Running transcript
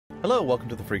Hello, welcome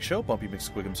to the Freak Show. Bumpy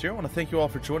McSquigums here. I want to thank you all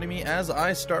for joining me as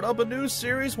I start up a new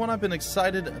series, one I've been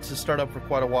excited to start up for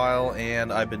quite a while,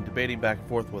 and I've been debating back and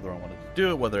forth whether I wanted to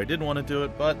do it, whether I didn't want to do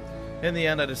it, but in the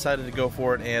end I decided to go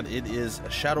for it, and it is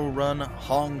Shadowrun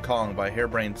Hong Kong by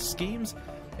Harebrained Schemes,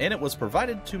 and it was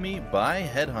provided to me by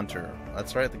Headhunter.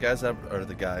 That's right, the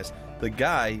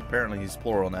guy, apparently he's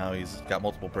plural now, he's got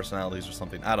multiple personalities or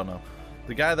something, I don't know.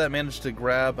 The guy that managed to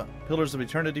grab Pillars of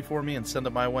Eternity for me and send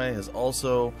it my way has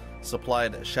also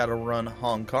supplied Shadowrun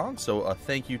Hong Kong, so a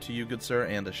thank you to you, good sir,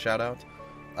 and a shout out.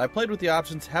 I played with the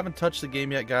options, haven't touched the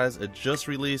game yet, guys. It just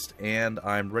released, and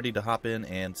I'm ready to hop in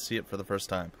and see it for the first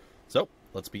time. So,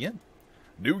 let's begin.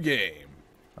 New game.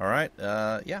 Alright,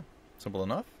 yeah, simple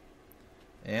enough.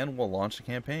 And we'll launch the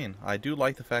campaign. I do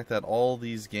like the fact that all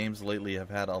these games lately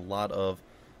have had a lot of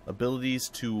abilities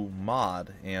to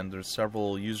mod, and there's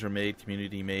several user-made,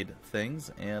 community-made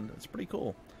things, and it's pretty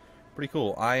cool. Pretty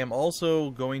cool. I am also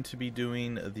going to be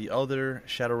doing the other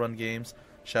Shadowrun games,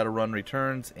 Shadowrun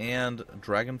Returns and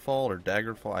Dragonfall, or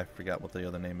Daggerfall, I forgot what the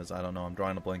other name is, I don't know, I'm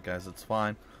drawing a blank, guys, it's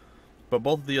fine. But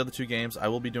both of the other two games, I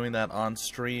will be doing that on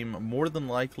stream, more than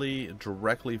likely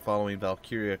directly following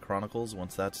Valkyria Chronicles.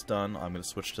 Once that's done, I'm going to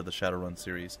switch to the Shadowrun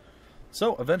series.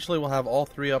 So, eventually we'll have all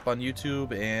three up on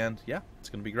YouTube, and yeah, it's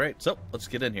going to be great. So, let's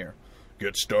get in here.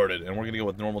 Get started, and we're going to go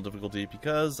with normal difficulty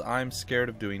because I'm scared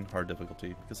of doing hard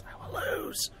difficulty because I will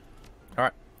lose.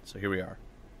 Alright, so here we are.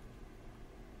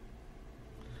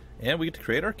 And we get to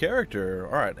create our character.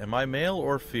 Alright, am I male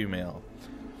or female?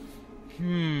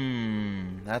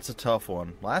 That's a tough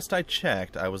one. Last I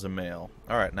checked, I was a male.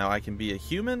 Alright, now I can be a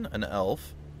human, an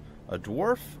elf, a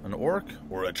dwarf, an orc,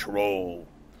 or a troll.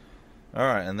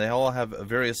 Alright, and they all have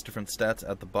various different stats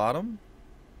at the bottom.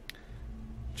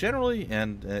 Generally,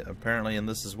 and apparently in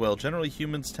this as well, generally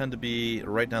humans tend to be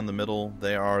right down the middle.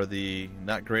 They are the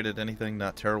not great at anything,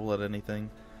 not terrible at anything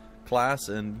class,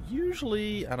 and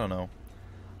usually, I don't know,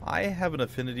 I have an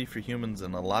affinity for humans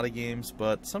in a lot of games,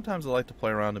 but sometimes I like to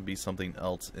play around and be something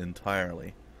else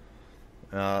entirely.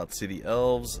 Let's see, the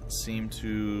elves seem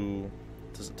to...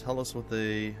 Does it tell us what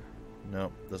they...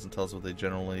 No, doesn't tell us what they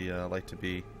generally like to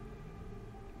be.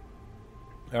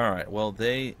 Alright, well,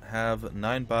 they have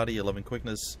 9 body, 11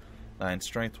 quickness, 9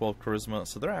 strength, 12 charisma,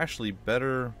 so they're actually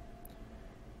better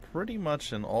pretty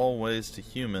much in all ways to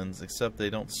humans, except they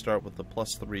don't start with the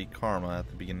 +3 karma at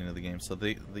the beginning of the game. So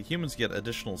the humans get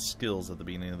additional skills at the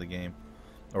beginning of the game,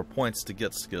 or points to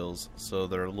get skills, so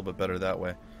they're a little bit better that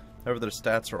way. However, their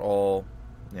stats are all,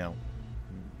 you know,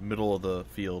 middle of the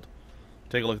field.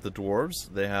 Take a look at the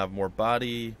dwarves. They have more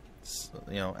body,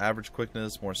 you know, average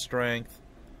quickness, more strength,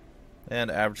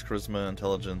 and average charisma,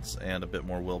 intelligence, and a bit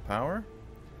more willpower.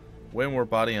 Way more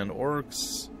body on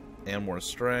orcs, and more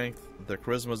strength. Their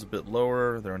charisma is a bit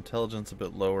lower, their intelligence a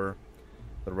bit lower,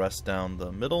 the rest down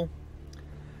the middle.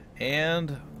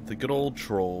 And the good old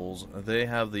trolls. They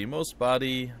have the most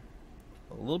body,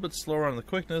 a little bit slower on the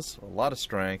quickness, a lot of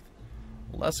strength,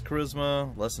 less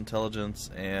charisma, less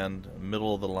intelligence, and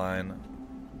middle of the line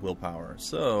willpower.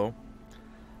 So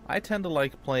I tend to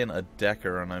like playing a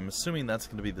Decker, and I'm assuming that's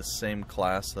going to be the same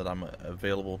class that I'm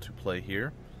available to play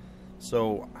here.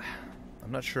 So,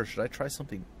 I'm not sure. Should I try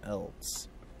something else?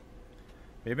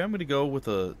 Maybe I'm going to go with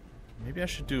a... Maybe I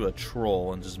should do a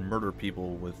troll and just murder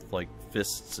people with, like,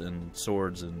 fists and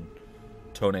swords and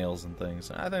toenails and things.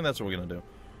 I think that's what we're going to do.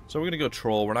 So we're going to go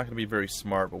troll. We're not going to be very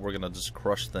smart, but we're going to just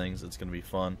crush things. It's going to be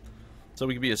fun. So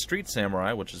we can be a street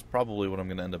samurai, which is probably what I'm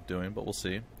going to end up doing, but we'll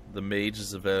see. The mage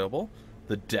is available.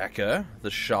 The Deca,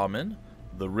 the Shaman,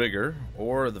 the Rigger,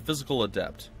 or the Physical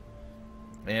Adept.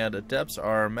 And Adepts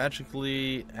are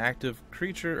magically active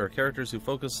creature or characters who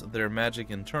focus their magic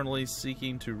internally,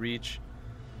 seeking to reach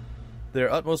their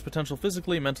utmost potential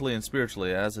physically, mentally, and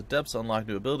spiritually. As Adepts unlock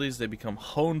new abilities, they become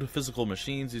honed physical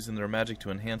machines, using their magic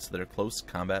to enhance their close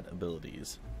combat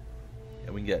abilities.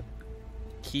 And we can get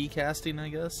key casting, I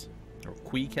guess? Or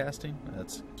Qui casting?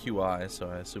 That's QI, so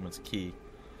I assume it's key.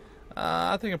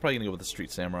 I think I'm probably going to go with the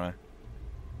Street Samurai.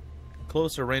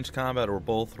 Close or ranged combat or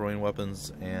both, throwing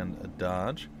weapons and a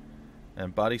dodge.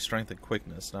 And body strength and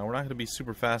quickness. Now, we're not going to be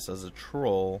super fast as a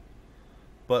troll,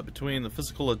 but between the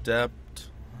Physical Adept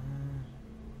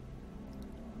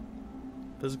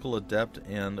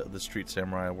and the Street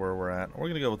Samurai, where we're at, we're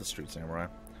going to go with the Street Samurai.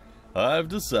 I've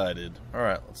decided.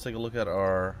 Alright, let's take a look at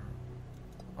our...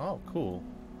 Oh, cool.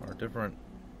 Our different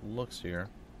looks here.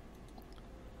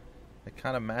 It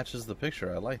kind of matches the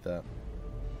picture. I like that.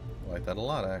 I like that a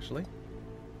lot, actually.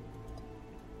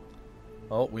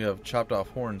 Oh, we have chopped off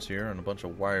horns here and a bunch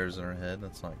of wires in our head.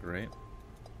 That's not great.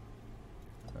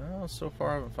 So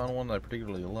far I haven't found one that I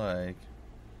particularly like.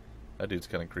 That dude's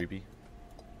kind of creepy.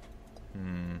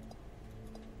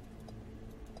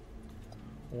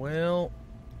 Well,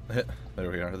 there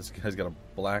we are. This guy's got a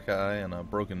black eye and a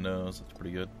broken nose. That's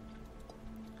pretty good.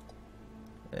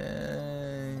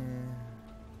 And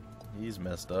he's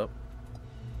messed up.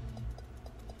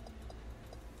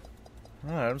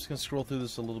 Alright, I'm just going to scroll through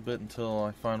this a little bit until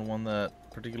I find one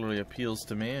that particularly appeals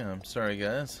to me. I'm sorry,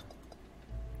 guys.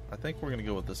 I think we're going to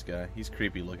go with this guy. He's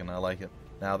creepy looking. I like it.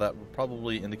 Now, that would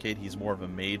probably indicate he's more of a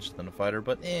mage than a fighter,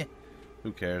 but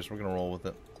who cares? We're going to roll with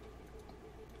it.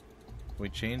 Can we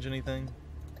change anything?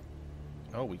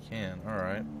 Oh, we can.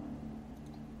 Alright.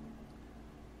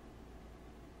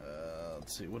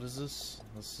 Let's see. What is this?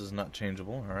 This is not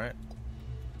changeable. Alright.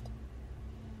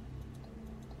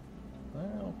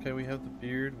 Okay, we have the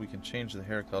beard. We can change the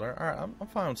hair color. Alright, I'm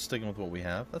fine with sticking with what we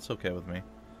have. That's okay with me.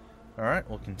 Alright,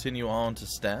 we'll continue on to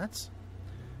stats.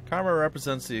 Karma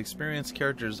represents the experience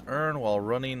characters earn while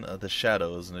running the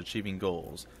shadows and achieving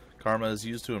goals. Karma is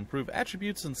used to improve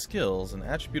attributes and skills. An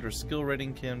attribute or skill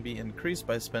rating can be increased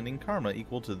by spending karma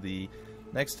equal to the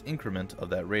next increment of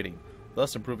that rating.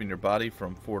 Thus, improving your body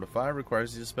from 4 to 5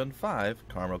 requires you to spend 5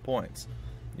 karma points.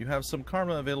 You have some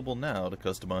karma available now to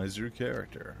customize your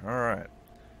character. Alright.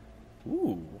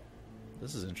 Ooh.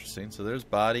 This is interesting. So there's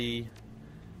body,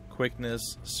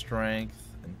 quickness, strength,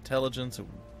 intelligence,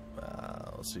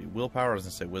 let's see, willpower, I was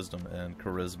going to say wisdom, and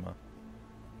charisma.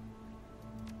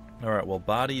 Alright, well,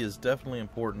 body is definitely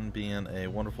important, being a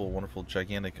wonderful, wonderful,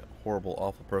 gigantic, horrible,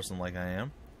 awful person like I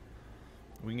am.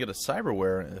 We can get a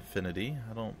cyberware affinity.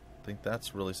 I don't think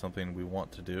that's really something we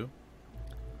want to do.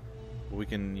 But we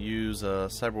can use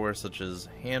cyberware such as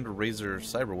hand razor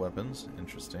cyber weapons.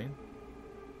 Interesting.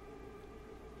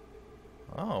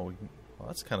 Oh, well,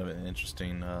 that's kind of an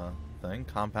interesting thing.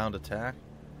 Compound attack,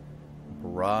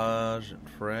 barrage, and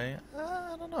fray.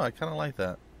 I don't know. I kind of like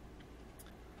that.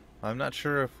 I'm not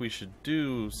sure if we should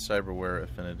do cyberware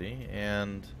affinity,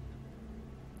 and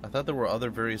I thought there were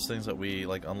other various things that we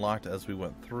unlocked as we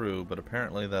went through, but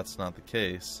apparently that's not the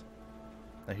case.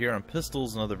 Now here on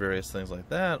pistols and other various things like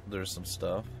that, there's some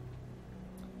stuff.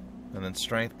 And then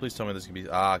strength. Please tell me this could be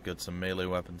good. Some melee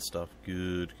weapon stuff.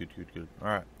 Good, good, good, good. All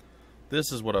right.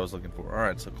 This is what I was looking for.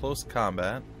 Alright, so close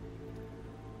combat.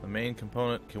 The main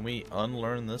component, can we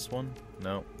unlearn this one?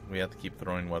 No, we have to keep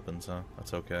throwing weapons, huh?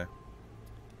 That's okay.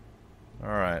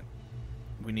 Alright.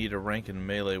 We need a rank in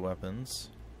melee weapons.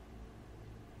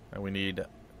 And we need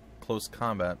close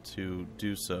combat to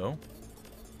do so.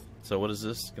 So what is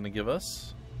this going to give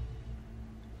us?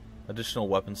 Additional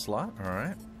weapon slot,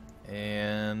 alright.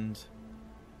 And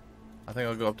I think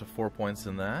I'll go up to 4 points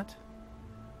in that.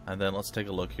 And then let's take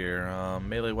a look here.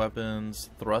 Melee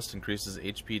weapons, thrust increases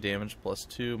HP damage plus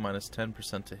 2, minus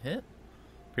 10% to hit.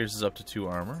 Pierces up to 2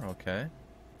 armor, okay.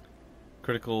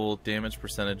 Critical damage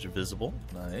percentage visible,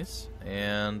 nice.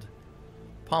 And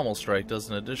pommel strike does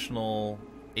an additional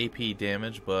AP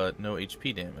damage, but no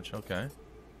HP damage, okay.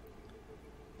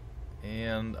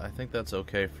 And I think that's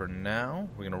okay for now.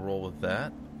 We're going to roll with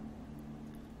that.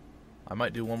 I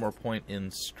might do one more point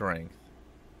in strength.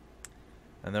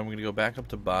 And then we're going to go back up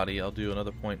to body. I'll do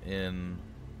another point in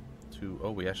to...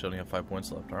 Oh, we actually only have 5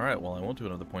 points left. Alright, well, I won't do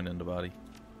another point into body.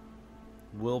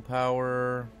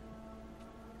 Willpower.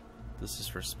 This is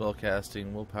for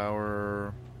spellcasting.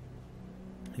 Willpower.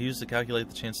 Used to calculate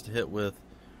the chance to hit with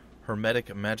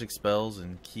hermetic magic spells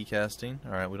and key casting.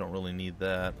 Alright, we don't really need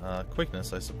that.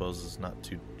 Quickness, I suppose, is not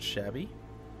too shabby.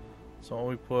 So when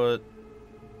we put...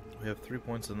 We have 3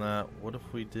 points in that. What if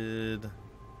we did...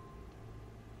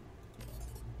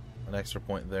 an extra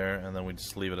point there, and then we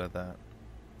just leave it at that.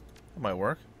 That might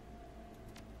work.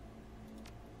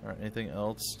 Alright, anything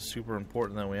else super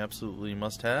important that we absolutely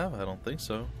must have? I don't think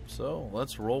so. So,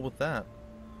 let's roll with that.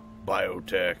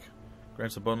 Biotech.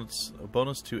 Grants a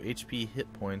bonus to HP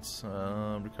hit points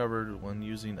recovered when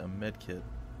using a medkit.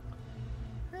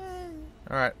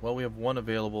 Alright, well, we have one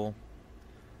available.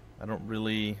 I don't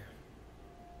really...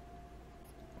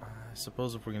 I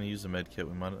suppose if we're going to use a medkit,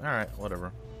 we might... Alright,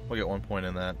 whatever. We'll get 1 point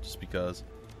in that just because.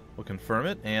 We'll confirm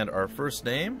it. And our first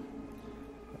name,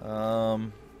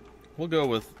 we'll go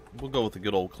with the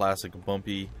good old classic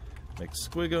Bumpy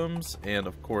McSquigums, and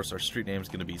of course our street name is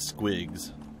going to be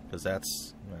Squigs, because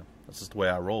that's just the way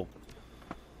I roll.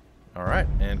 All right,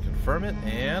 and confirm it,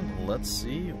 and let's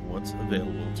see what's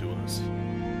available to us.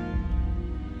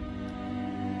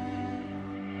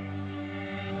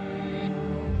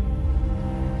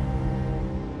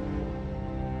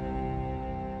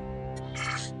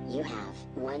 You have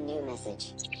one new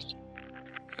message.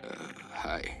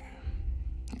 Hi.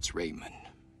 It's Raymond.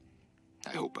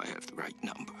 I hope I have the right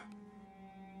number.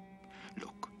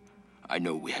 Look, I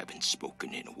know we haven't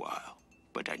spoken in a while,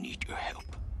 but I need your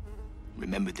help.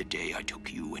 Remember the day I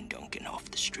took you and Duncan off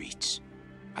the streets?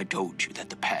 I told you that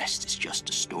the past is just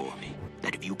a story,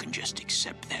 that if you can just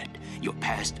accept that, your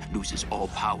past loses all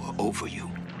power over you.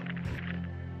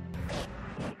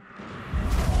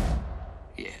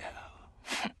 Yeah.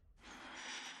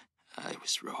 I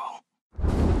was wrong.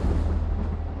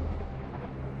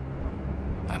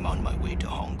 I'm on my way to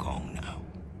Hong Kong now,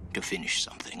 to finish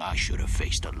something I should have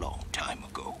faced a long time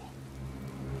ago.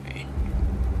 And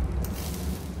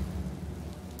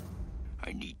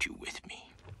I need you with me.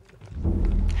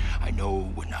 I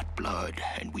know we're not blood,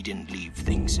 and we didn't leave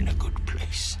things in a good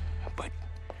place, but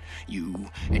you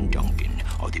and Duncan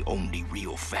are the only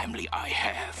real family I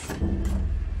have.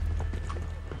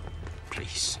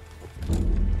 Please,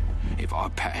 if our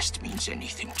past means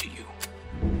anything to you,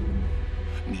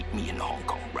 meet me in Hong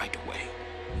Kong right away.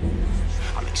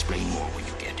 I'll explain more when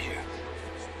you get here.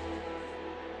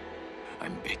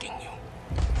 I'm begging you.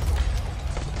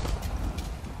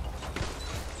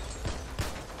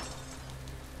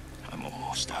 I'm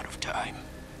almost out of time.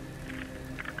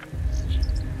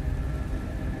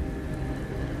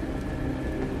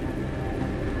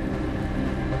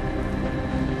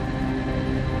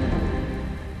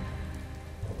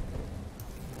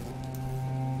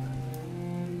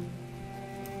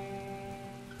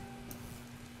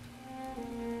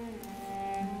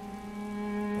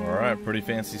 Alright, pretty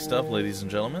fancy stuff, ladies and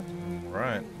gentlemen.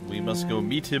 Alright, we must go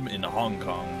meet him in Hong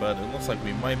Kong, but it looks like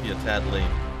we might be a tad late.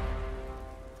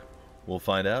 We'll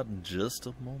find out in just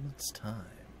a moment's time.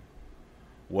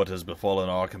 What has befallen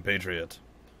our compatriot?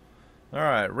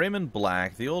 Alright, Raymond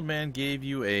Black, the old man gave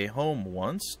you a home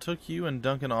once, took you and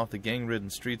Duncan off the gang-ridden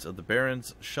streets of the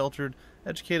Barrens, sheltered,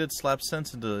 educated, slapped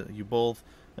sense into you both,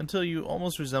 until you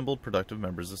almost resembled productive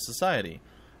members of society.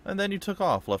 And then you took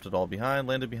off, left it all behind,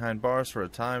 landed behind bars for a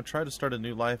time, tried to start a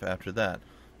new life after that.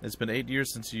 It's been 8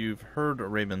 years since you've heard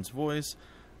Raymond's voice,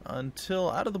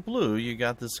 until out of the blue you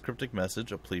got this cryptic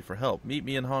message, a plea for help. Meet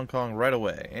me in Hong Kong right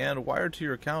away, and wired to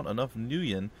your account enough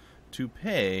Nguyen to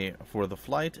pay for the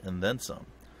flight and then some.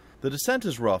 The descent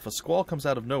is rough. A squall comes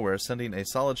out of nowhere, sending a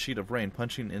solid sheet of rain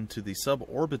punching into the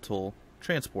suborbital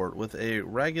transport. With a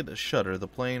ragged shudder, the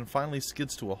plane finally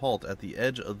skids to a halt at the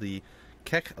edge of the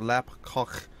Kek Lap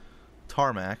Kok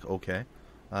tarmac. Okay.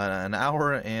 An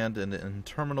hour and an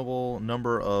interminable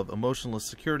number of emotionless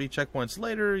security checkpoints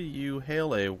later, you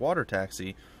hail a water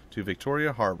taxi to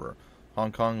Victoria Harbor.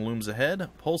 Hong Kong looms ahead,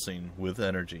 pulsing with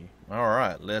energy.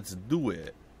 Alright, let's do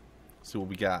it. See what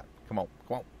we got. Come on,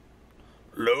 come on.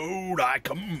 Load, I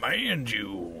command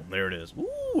you. There it is.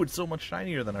 Ooh, it's so much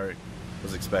shinier than I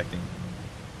was expecting.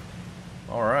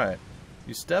 Alright.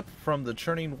 You step from the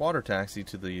churning water taxi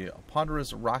to the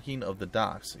ponderous rocking of the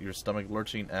docks, your stomach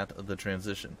lurching at the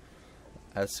transition.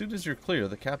 As soon as you're clear,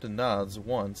 the captain nods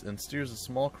once and steers a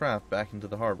small craft back into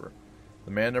the harbor.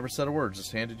 The man never said a word,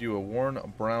 just handed you a worn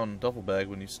brown duffel bag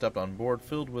when you stepped on board,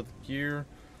 filled with gear,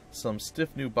 some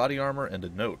stiff new body armor, and a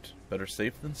note. Better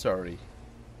safe than sorry.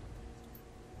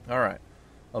 Alright.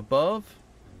 Above,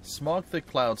 smog-thick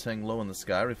clouds hang low in the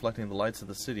sky, reflecting the lights of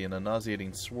the city in a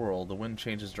nauseating swirl. The wind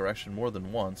changes direction more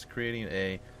than once, creating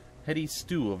a heady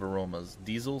stew of aromas.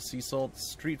 Diesel, sea salt,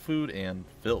 street food, and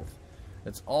filth.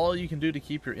 It's all you can do to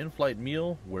keep your in-flight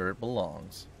meal where it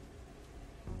belongs.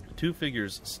 Two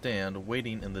figures stand,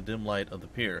 waiting in the dim light of the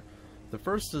pier. The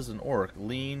first is an orc,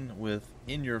 lean with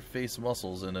in-your-face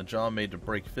muscles and a jaw made to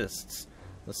break fists.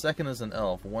 The second is an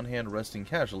elf, one hand resting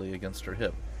casually against her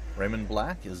hip. Raymond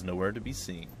Black is nowhere to be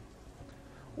seen.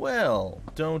 Well,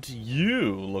 don't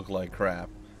you look like crap,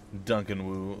 Duncan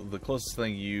Wu, the closest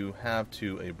thing you have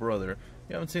to a brother.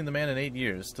 You haven't seen the man in 8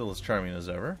 years, still as charming as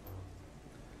ever.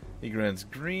 He grins.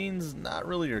 Green's not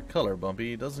really your color,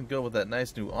 Bumpy. Doesn't go with that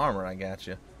nice new armor I got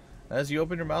you. As you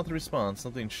open your mouth to respond,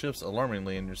 something shifts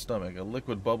alarmingly in your stomach, a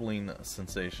liquid bubbling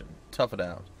sensation. Tough it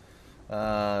out.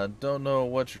 Don't know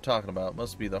what you're talking about.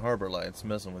 Must be the harbor lights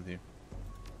messing with you.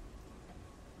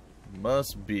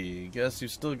 Must be. Guess you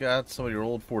still got some of your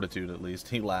old fortitude, at least.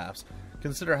 He laughs.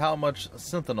 Consider how much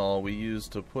synthanol we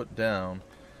used to put down.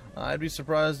 I'd be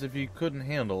surprised if you couldn't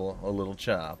handle a little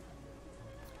chop.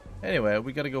 Anyway,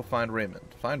 we gotta go find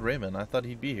Raymond. Find Raymond? I thought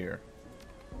he'd be here.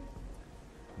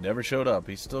 Never showed up.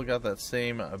 He's still got that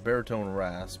same baritone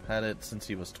rasp. Had it since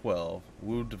he was 12.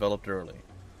 Wu developed early.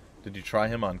 Did you try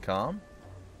him on comm?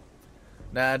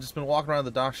 Nah, just been walking around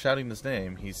the dock shouting his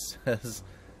name. He says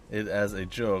it as a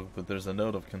joke, but there's a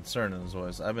note of concern in his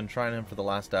voice. I've been trying him for the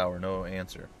last hour. No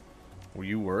answer. Were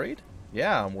you worried?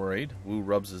 Yeah, I'm worried. Wu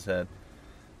rubs his head.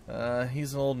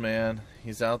 He's an old man.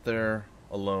 He's out there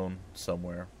alone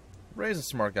somewhere. Ray's a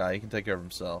smart guy. He can take care of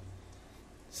himself.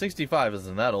 65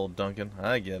 isn't that old, Duncan.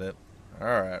 I get it.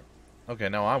 Alright. Okay,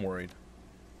 now I'm worried.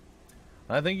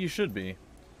 I think you should be.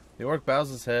 The orc bows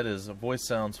his head, his voice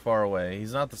sounds far away.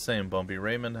 He's not the same, Bumpy.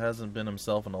 Raymond hasn't been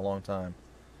himself in a long time.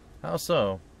 How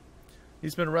so?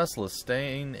 He's been restless,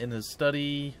 staying in his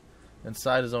study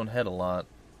inside his own head a lot.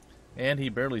 And he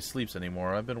barely sleeps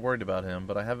anymore. I've been worried about him,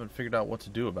 but I haven't figured out what to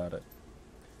do about it.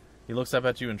 He looks up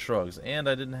at you and shrugs. And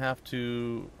I didn't have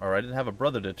a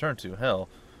brother to turn to. Hell,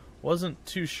 wasn't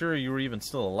too sure you were even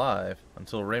still alive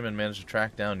until Raymond managed to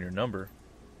track down your number.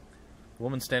 The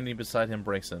woman standing beside him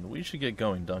breaks in. We should get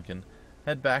going, Duncan.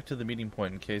 Head back to the meeting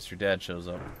point in case your dad shows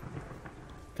up.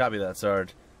 Copy that,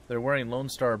 Sarge. They're wearing Lone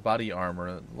Star body armor.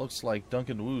 It looks like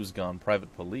Duncan Wu's gone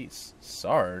private police.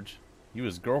 Sarge? You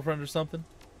his girlfriend or something?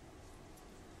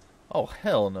 Oh,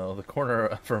 hell no. The corner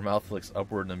of her mouth flicks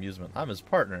upward in amusement. I'm his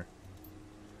partner.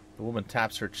 The woman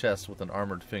taps her chest with an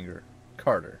armored finger.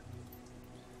 Carter.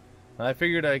 I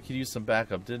figured I could use some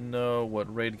backup. Didn't know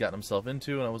what Raid got himself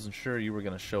into, and I wasn't sure you were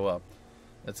going to show up.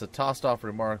 It's a tossed-off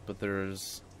remark, but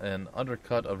there's an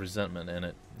undercut of resentment in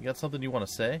it. You got something you want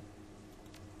to say?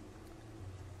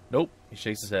 Nope. He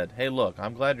shakes his head. Hey, look,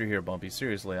 I'm glad you're here, Bumpy.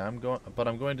 Seriously, I'm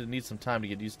going to need some time to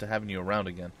get used to having you around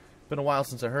again. Been a while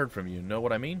since I heard from you. Know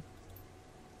what I mean?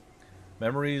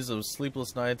 Memories of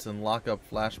sleepless nights and lockup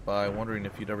flash by, wondering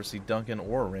if you'd ever see Duncan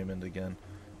or Raymond again.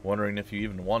 Wondering if you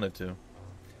even wanted to.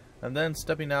 And then,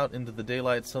 stepping out into the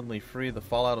daylight, suddenly free, the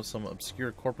fallout of some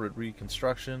obscure corporate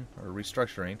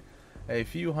restructuring, a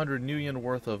few hundred new yen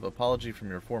worth of apology from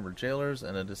your former jailers,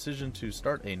 and a decision to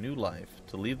start a new life,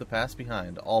 to leave the past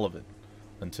behind, all of it,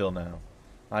 until now.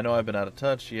 I know I've been out of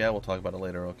touch. Yeah, we'll talk about it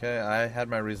later, okay? I had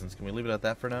my reasons. Can we leave it at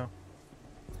that for now?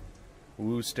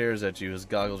 Wu stares at you, his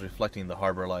goggles reflecting the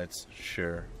harbor lights.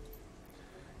 Sure.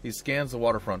 He scans the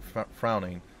waterfront,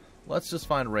 frowning. Let's just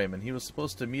find Raymond. He was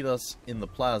supposed to meet us in the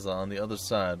plaza on the other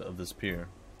side of this pier.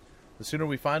 The sooner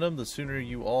we find him, the sooner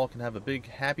you all can have a big,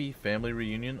 happy family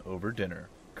reunion over dinner.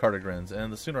 Carter grins,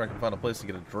 and the sooner I can find a place to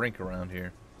get a drink around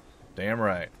here. Damn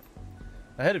right.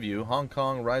 Ahead of you, Hong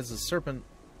Kong rises serpent...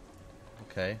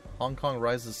 Okay. Hong Kong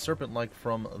rises serpent-like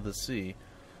from the sea.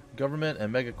 Government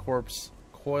and megacorps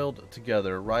coiled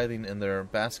together, writhing in their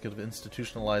basket of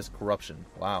institutionalized corruption.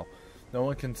 Wow. No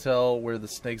one can tell where the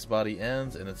snake's body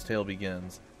ends and its tail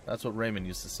begins. That's what Raymond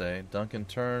used to say. Duncan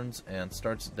turns and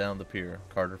starts down the pier.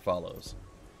 Carter follows.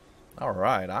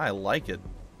 Alright, I like it.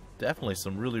 Definitely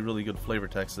some really, really good flavor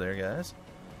text there, guys.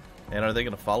 And are they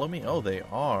going to follow me? Oh, they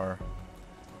are.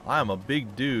 I am a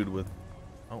big dude with...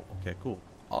 Oh, okay, cool.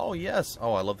 Oh, yes.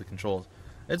 Oh, I love the controls.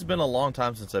 It's been a long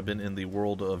time since I've been in the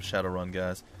world of Shadowrun,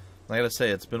 guys. I gotta say,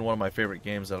 it's been one of my favorite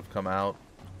games that have come out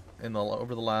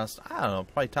over the last, I don't know,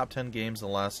 probably top 10 games in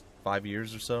the last 5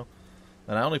 years or so.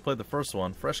 And I only played the first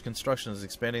one. Fresh construction is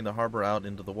expanding the harbor out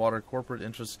into the water. Corporate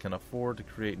interests can afford to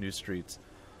create new streets.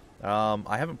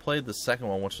 I haven't played the second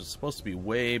one, which was supposed to be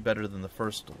way better than the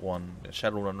first one.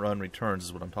 Shadowrun Returns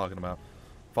is what I'm talking about.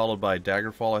 Followed by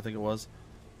Daggerfall, I think it was.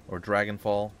 Or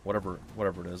Dragonfall, whatever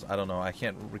it is. I don't know. I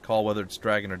can't recall whether it's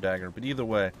Dragon or Dagger. But either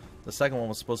way, the second one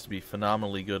was supposed to be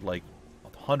phenomenally good, like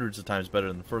hundreds of times better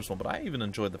than the first one, but I even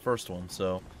enjoyed the first one,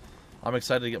 so I'm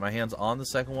excited to get my hands on the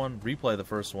second one, replay the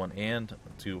first one, and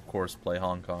to, of course, play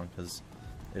Hong Kong, because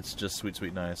it's just sweet,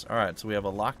 sweet nice. Alright, so we have a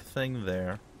locked thing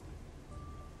there,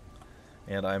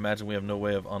 and I imagine we have no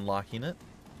way of unlocking it.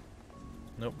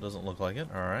 Nope, doesn't look like it.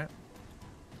 Alright.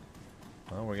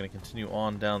 Well, we're going to continue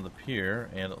on down the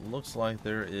pier, and it looks like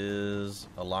there is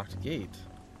a locked gate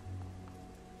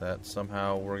that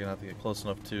somehow we're going to have to get close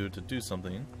enough to do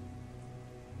something.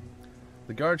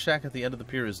 The guard shack at the end of the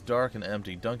pier is dark and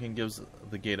empty. Duncan gives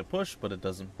the gate a push, but it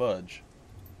doesn't budge.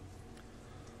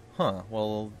 Huh,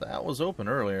 well, that was open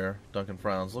earlier. Duncan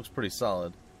frowns. Looks pretty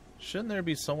solid. Shouldn't there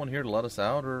be someone here to let us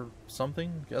out or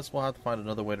something? Guess we'll have to find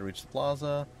another way to reach the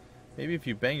plaza. Maybe if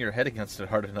you bang your head against it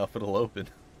hard enough, it'll open.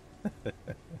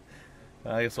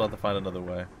 I guess we'll have to find another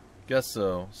way. Guess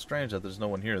so. Strange that there's no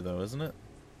one here, though, isn't it?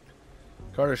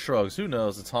 Carter shrugs. Who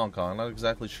knows? It's Hong Kong. Not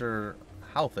exactly sure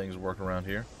how things work around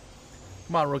here.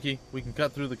 Come on, rookie. We can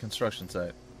cut through the construction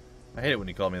site. I hate it when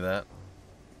you call me that.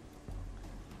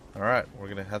 Alright, we're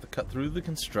going to have to cut through the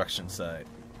construction site.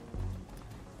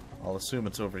 I'll assume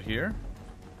it's over here.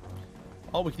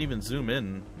 Oh, we can even zoom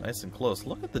in nice and close.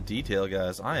 Look at the detail,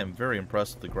 guys. I am very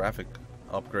impressed with the graphic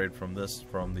upgrade from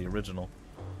the original.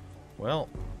 Well,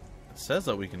 it says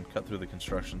that we can cut through the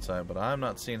construction site, but I'm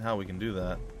not seeing how we can do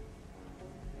that.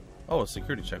 Oh, a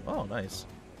security check. Oh, nice.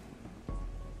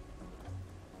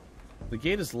 The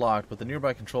gate is locked, but the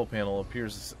nearby control panel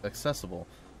appears accessible.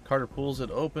 Carter pulls it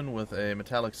open with a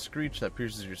metallic screech that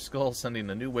pierces your skull, sending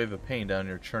a new wave of pain down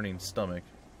your churning stomach.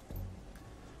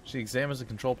 She examines the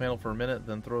control panel for a minute,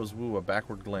 then throws Wu a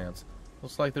backward glance.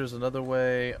 Looks like there's another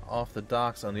way off the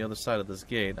docks on the other side of this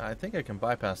gate. I think I can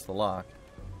bypass the lock.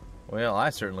 Well, I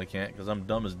certainly can't, because I'm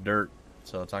dumb as dirt,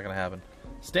 so it's not going to happen.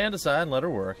 Stand aside and let her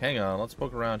work. Hang on, let's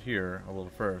poke around here a little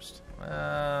first.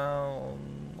 Well,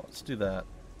 let's do that.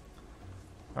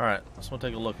 Alright, let's want to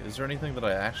take a look. Is there anything that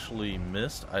I actually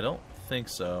missed? I don't think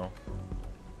so.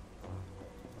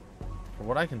 From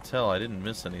what I can tell, I didn't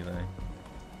miss anything.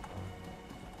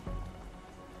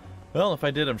 Well, if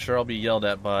I did, I'm sure I'll be yelled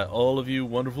at by all of you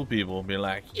wonderful people. Being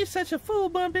like, "You're such a fool,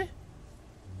 Bumpy!"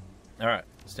 Alright,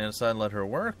 stand aside and let her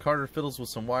work. Carter fiddles with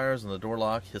some wires and the door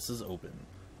lock hisses open.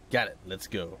 Got it, let's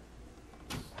go.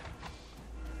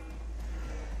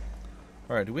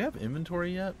 Alright, do we have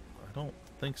inventory yet? I don't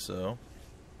think so.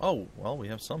 Oh, well, we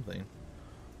have something.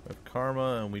 We have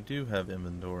karma and we do have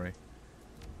inventory.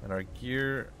 And our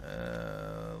gear,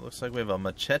 looks like we have a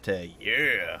machete.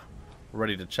 Yeah! We're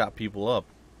ready to chop people up.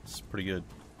 This is pretty good.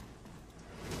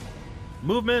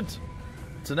 Movement!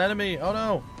 It's an enemy! Oh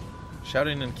no!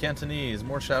 Shouting in Cantonese.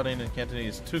 More shouting in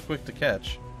Cantonese. Too quick to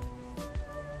catch.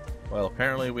 Well,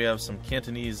 apparently we have some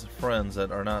Cantonese friends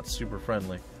that are not super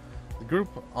friendly. The group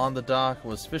on the dock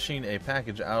was fishing a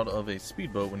package out of a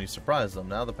speedboat when you surprised them.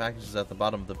 Now the package is at the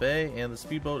bottom of the bay and the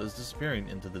speedboat is disappearing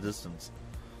into the distance.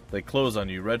 They close on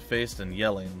you, red-faced and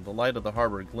yelling. The light of the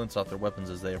harbor glints off their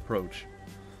weapons as they approach.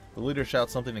 The leader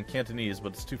shouts something in Cantonese,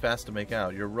 but it's too fast to make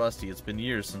out. You're rusty. It's been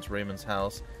years since Raymond's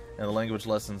house, and the language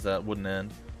lessons that wouldn't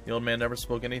end. The old man never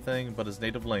spoke anything but his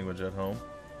native language at home.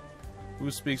 Wu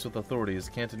speaks with authority. His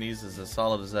Cantonese is as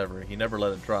solid as ever. He never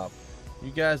let it drop.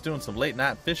 You guys doing some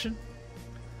late-night fishing?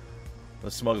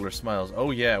 The smuggler smiles.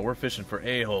 Oh yeah, we're fishing for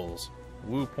a-holes.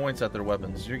 Wu points at their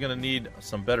weapons. You're gonna need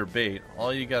some better bait.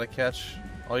 All you're gonna catch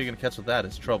with that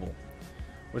is trouble.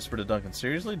 Whisper to Duncan.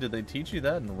 Seriously? Did they teach you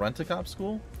that in Rent-A-Cop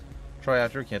school? Try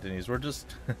out your Cantonese. We're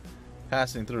just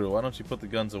passing through. Why don't you put the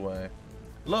guns away?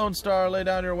 Lone Star, lay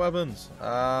down your weapons.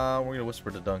 We're going to whisper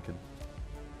to Duncan.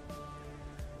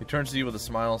 He turns to you with a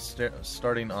smile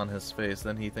starting on his face.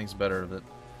 Then he thinks better of it.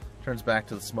 Turns back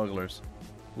to the smugglers.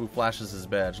 Wu flashes his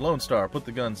badge. Lone Star, put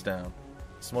the guns down.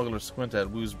 The smugglers squint at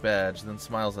Wu's badge, then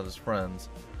smiles at his friends.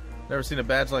 Never seen a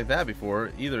badge like that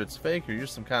before. Either it's fake or you're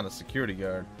some kind of security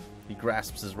guard. He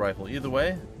grasps his rifle. Either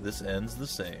way, this ends the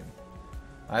same.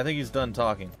 I think he's done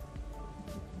talking.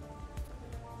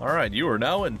 Alright, you are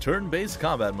now in turn-based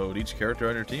combat mode. Each character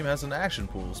on your team has an action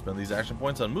pool. Spend these action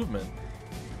points on movement,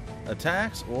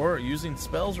 attacks, or using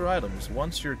spells or items.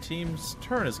 Once your team's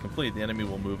turn is complete, the enemy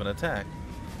will move and attack.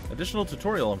 Additional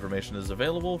tutorial information is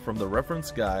available from the reference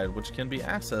guide, which can be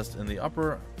accessed in the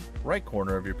upper right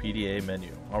corner of your PDA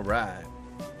menu. Alright.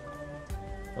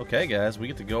 Okay, guys, we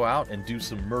get to go out and do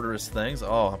some murderous things.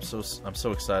 Oh, I'm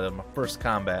so excited. My first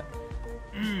combat.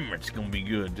 It's gonna be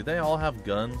good. Do they all have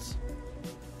guns?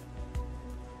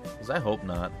 Because I hope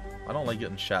not. I don't like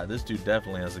getting shot. This dude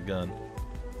definitely has a gun.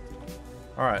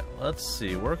 Alright, let's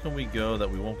see. Where can we go that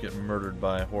we won't get murdered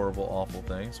by horrible, awful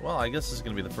things? Well, I guess this is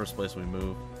going to be the first place we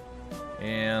move.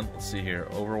 And let's see here.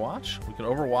 Overwatch? We can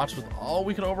overwatch with... Oh,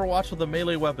 we can overwatch with a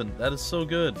melee weapon. That is so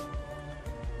good.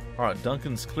 Alright,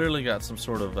 Duncan's clearly got some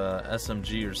sort of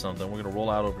SMG or something. We're going to roll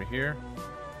out over here.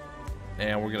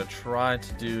 And we're going to try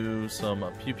to do some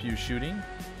pew-pew shooting.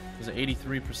 There's an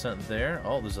 83% there.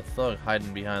 Oh, there's a thug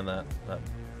hiding behind that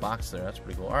box there. That's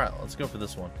pretty cool. Alright, let's go for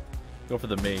this one. Go for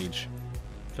the mage.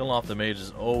 Killing off the mage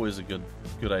is always a good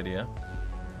idea.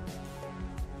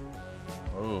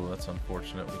 Oh, that's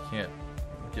unfortunate. We can't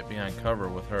get behind cover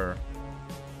with her.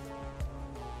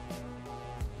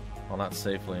 Well, not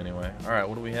safely anyway. Alright,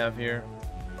 what do we have here?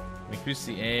 Increase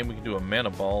the aim. We can do a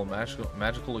mana ball.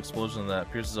 Magical explosion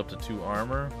that pierces up to 2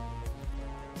 armor.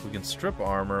 We can strip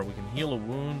armor. We can heal a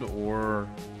wound, or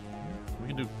we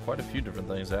can do quite a few different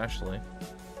things actually.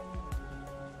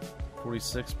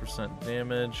 46%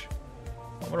 damage.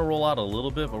 I'm going to roll out a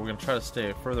little bit, but we're going to try to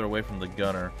stay further away from the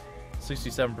gunner.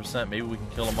 67%, maybe we can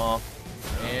kill him off.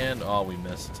 And, oh, we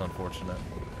missed. It's unfortunate.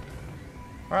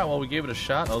 Alright, well, we gave it a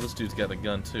shot. Oh, this dude's got a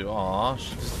gun, too. Aw,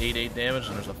 she just 8 damage,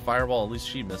 and there's a fireball. At least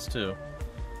she missed, too.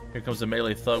 Here comes the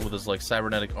melee thug with his, like,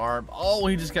 cybernetic arm. Oh,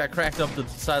 he just got cracked up the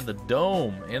side of the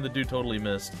dome. And the dude totally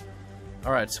missed.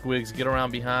 Alright, Squigs, get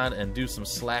around behind and do some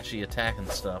slashy attacking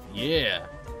stuff. Yeah!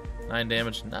 9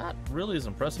 damage. Not really as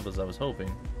impressive as I was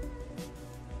hoping.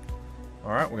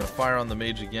 Alright, we're going to fire on the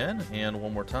mage again, and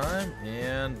one more time,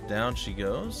 and down she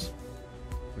goes.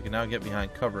 We can now get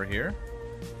behind cover here,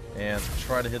 and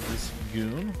try to hit this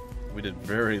goon. We did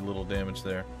very little damage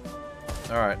there.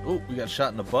 Alright, oh, we got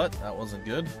shot in the butt. That wasn't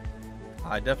good.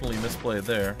 I definitely misplayed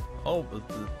there. Oh,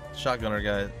 the shotgunner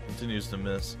guy continues to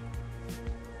miss.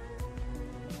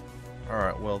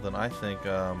 Alright, well then I think,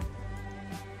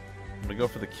 I'm gonna go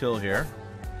for the kill here.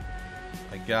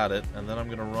 I got it, and then I'm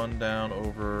gonna run down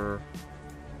over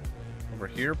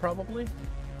here probably.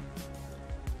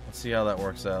 Let's see how that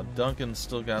works out. Duncan's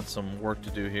still got some work to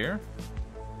do here.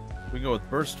 We can go with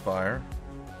burst fire.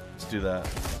 Let's do that.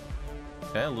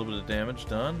 Okay, a little bit of damage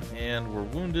done, and we're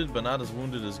wounded, but not as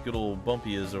wounded as good old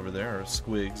Bumpy is over there, or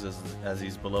Squigs as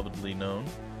he's belovedly known.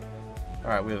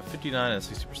 Alright, we have a 59 and a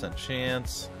 60%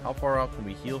 chance. How far out can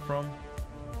we heal from?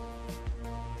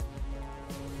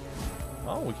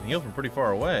 Oh, we can heal from pretty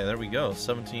far away. There we go.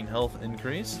 17 health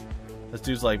increase. This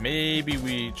dude's like, maybe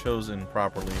we chose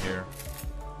improperly here.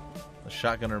 The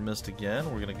shotgunner missed again.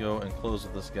 We're going to go and close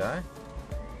with this guy.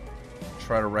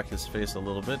 Try to wreck his face a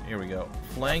little bit. Here we go.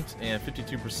 Flanked and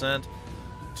 52%.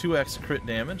 2x crit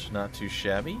damage. Not too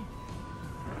shabby.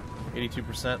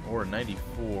 82% or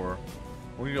 94.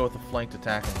 We're going to go with the flanked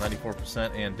attack of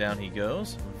 94%, and down he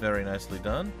goes. Very nicely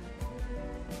done.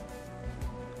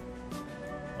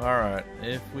 Alright,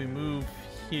 if we move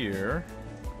here,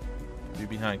 be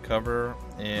behind cover,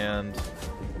 and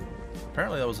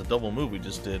apparently that was a double move we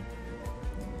just did.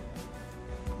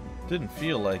 Didn't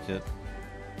feel like it.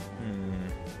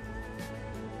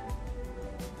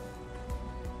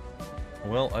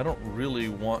 Well, I don't really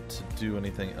want to do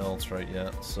anything else right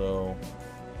yet, so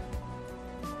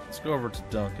let's go over to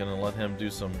Duncan and let him do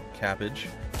some cappage.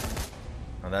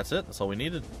 And that's it. That's all we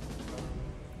needed.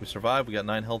 We survived. We got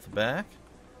 9 health back.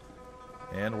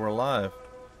 And we're alive.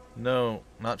 No,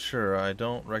 not sure. I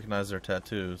don't recognize their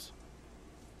tattoos.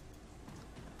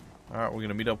 Alright, we're going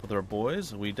to meet up with our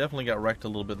boys. We definitely got wrecked a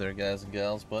little bit there, guys and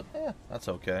gals, but that's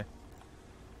okay.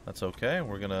 That's okay.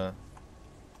 We're going to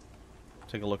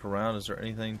take a look around. Is there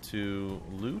anything to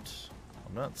loot?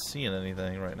 I'm not seeing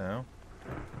anything right now.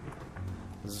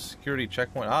 There's a security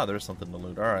checkpoint. Ah, there's something to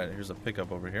loot. Alright, here's a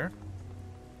pickup over here.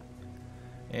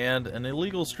 And an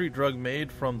illegal street drug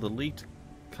made from the leaked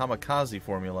Kamikaze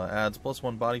formula adds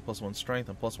 +1 body, +1 strength,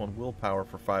 and +1 willpower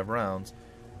for 5 rounds.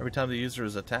 Every time the user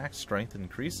is attacked, strength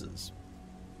increases.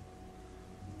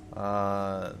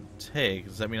 Take.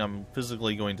 Does that mean I'm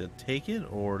physically going to take it,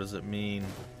 or does it mean...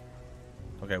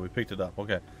 Okay, we picked it up.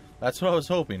 Okay. That's what I was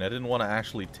hoping. I didn't want to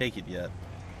actually take it yet.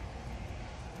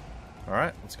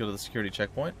 Alright, let's go to the security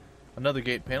checkpoint. Another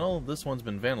gate panel. This one's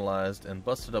been vandalized and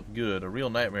busted up good. A real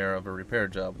nightmare of a repair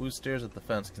job. Who stares at the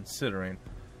fence considering...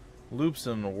 Loops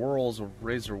and whirls of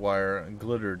razor wire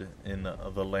glittered in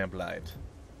the lamplight.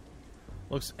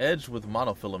 Looks edged with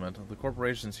monofilament. The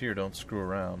corporations here don't screw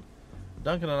around.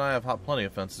 Duncan and I have hopped plenty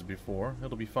of fences before.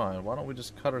 It'll be fine. Why don't we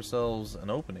just cut ourselves an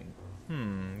opening?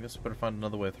 I guess we better find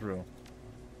another way through.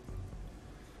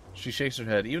 She shakes her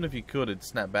head. Even if you could, it'd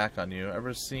snap back on you.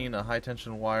 Ever seen a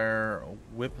high-tension wire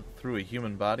whip through a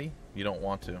human body? You don't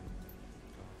want to.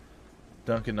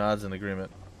 Duncan nods in agreement.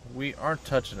 We aren't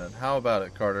touching it. How about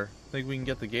it, Carter? Think we can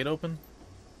get the gate open?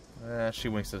 She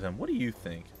winks at him. What do you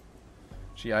think?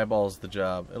 She eyeballs the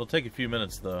job. It'll take a few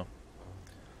minutes, though.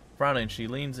 Frowning, she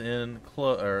leans in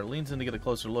to get a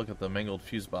closer look at the mangled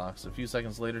fuse box. A few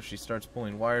seconds later, she starts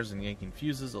pulling wires and yanking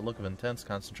fuses, a look of intense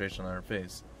concentration on her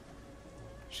face.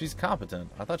 She's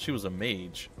competent. I thought she was a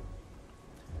mage.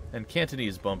 And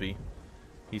Cantonese, Bumpy.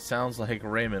 He sounds like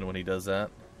Raymond when he does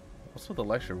that. What's with the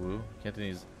lecture, Woo?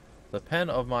 Cantonese. The pen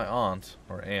of my aunt,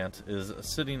 or aunt, is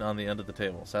sitting on the end of the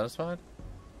table. Satisfied?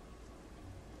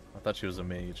 I thought she was a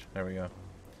mage. There we go.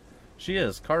 She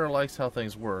is. Carter likes how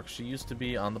things work. She used to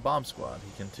be on the bomb squad,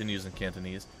 he continues in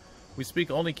Cantonese. We speak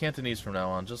only Cantonese from now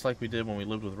on, just like we did when we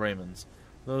lived with Raymonds.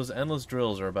 Those endless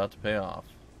drills are about to pay off.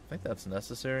 I think that's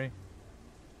necessary.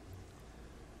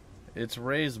 It's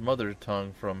Ray's mother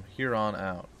tongue from here on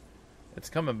out. It's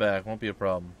coming back, won't be a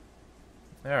problem.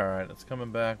 Alright, it's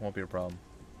coming back, won't be a problem.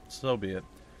 So be it.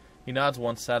 He nods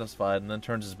once satisfied and then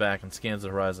turns his back and scans the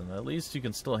horizon. At least you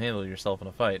can still handle yourself in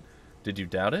a fight. Did you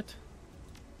doubt it?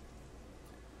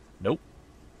 Nope.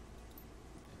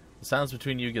 The silence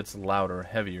between you gets louder,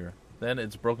 heavier. Then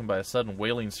it's broken by a sudden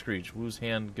wailing screech. Woo's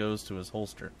hand goes to his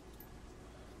holster.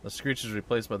 The screech is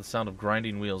replaced by the sound of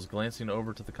grinding wheels. Glancing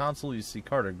over to the console, you see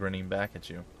Carter grinning back at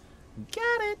you.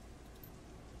 Got it!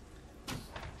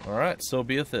 Alright, so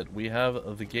beeth it. We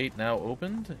have the gate now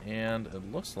opened, and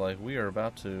it looks like we are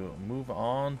about to move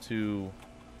on to,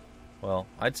 well,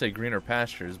 I'd say greener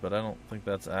pastures, but I don't think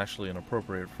that's actually an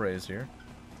appropriate phrase here.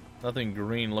 Nothing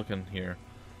green looking here.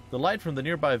 The light from the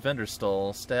nearby vendor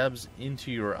stall stabs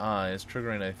into your eyes,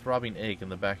 triggering a throbbing ache in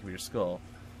the back of your skull.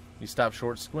 You stop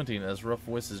short, squinting as rough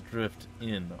voices drift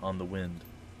in on the wind.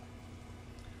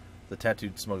 The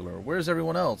tattooed smuggler. Where's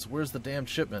everyone else? Where's the damned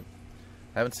shipment?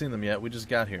 Haven't seen them yet. We just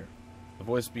got here. The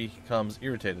voice becomes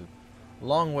irritated.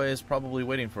 long ways, probably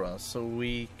waiting for us, so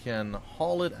we can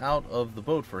haul it out of the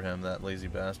boat for him, that lazy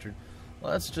bastard.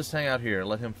 Let's just hang out here,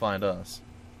 let him find us.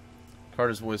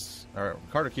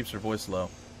 Carter keeps her voice low.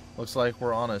 Looks like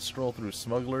we're on a stroll through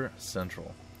Smuggler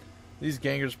Central. These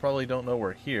gangers probably don't know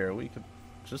we're here. We could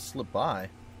just slip by.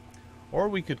 Or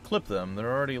we could clip them.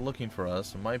 They're already looking for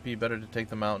us. It might be better to take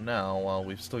them out now while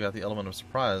we've still got the element of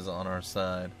surprise on our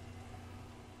side.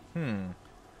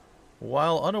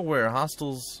 While unaware,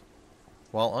 hostiles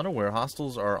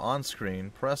are on screen,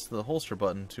 press the holster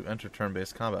button to enter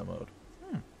turn-based combat mode.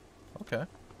 Okay.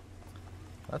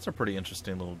 That's a pretty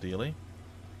interesting little dealie.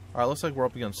 Alright, looks like we're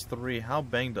up against 3. How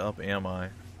banged up am I?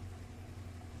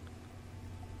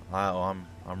 Wow,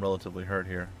 I'm relatively hurt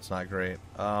here. It's not great.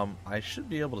 I should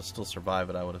be able to still survive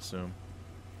it, I would assume.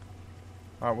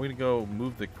 Alright, we're gonna go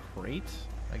move the crate,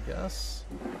 I guess.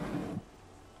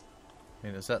 I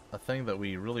mean, is that a thing that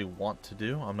we really want to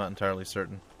do? I'm not entirely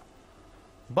certain.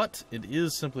 But it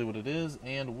is simply what it is,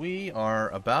 and we are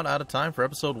about out of time for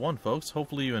episode 1, folks.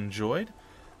 Hopefully you enjoyed.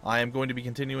 I am going to be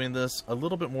continuing this a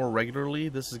little bit more regularly.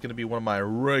 This is going to be one of my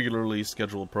regularly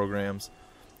scheduled programs.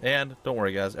 And don't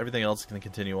worry, guys, everything else is going to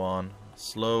continue on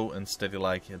slow and steady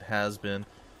like it has been.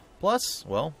 Plus,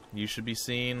 well, you should be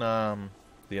seeing the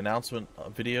announcement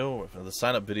video, the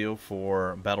sign-up video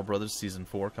for Battle Brothers Season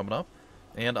 4 coming up.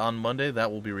 And on Monday, that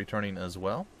will be returning as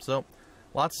well. So,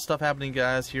 lots of stuff happening,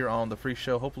 guys, here on The Freak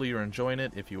Show. Hopefully you're enjoying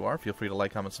it. If you are, feel free to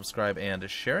like, comment, subscribe, and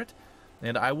share it.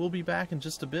 And I will be back in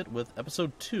just a bit with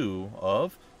episode 2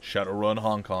 of Shadowrun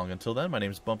Hong Kong. Until then, my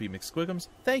name is Bumpy McSquigums.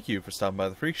 Thank you for stopping by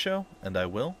The Freak Show, and I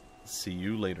will see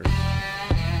you later.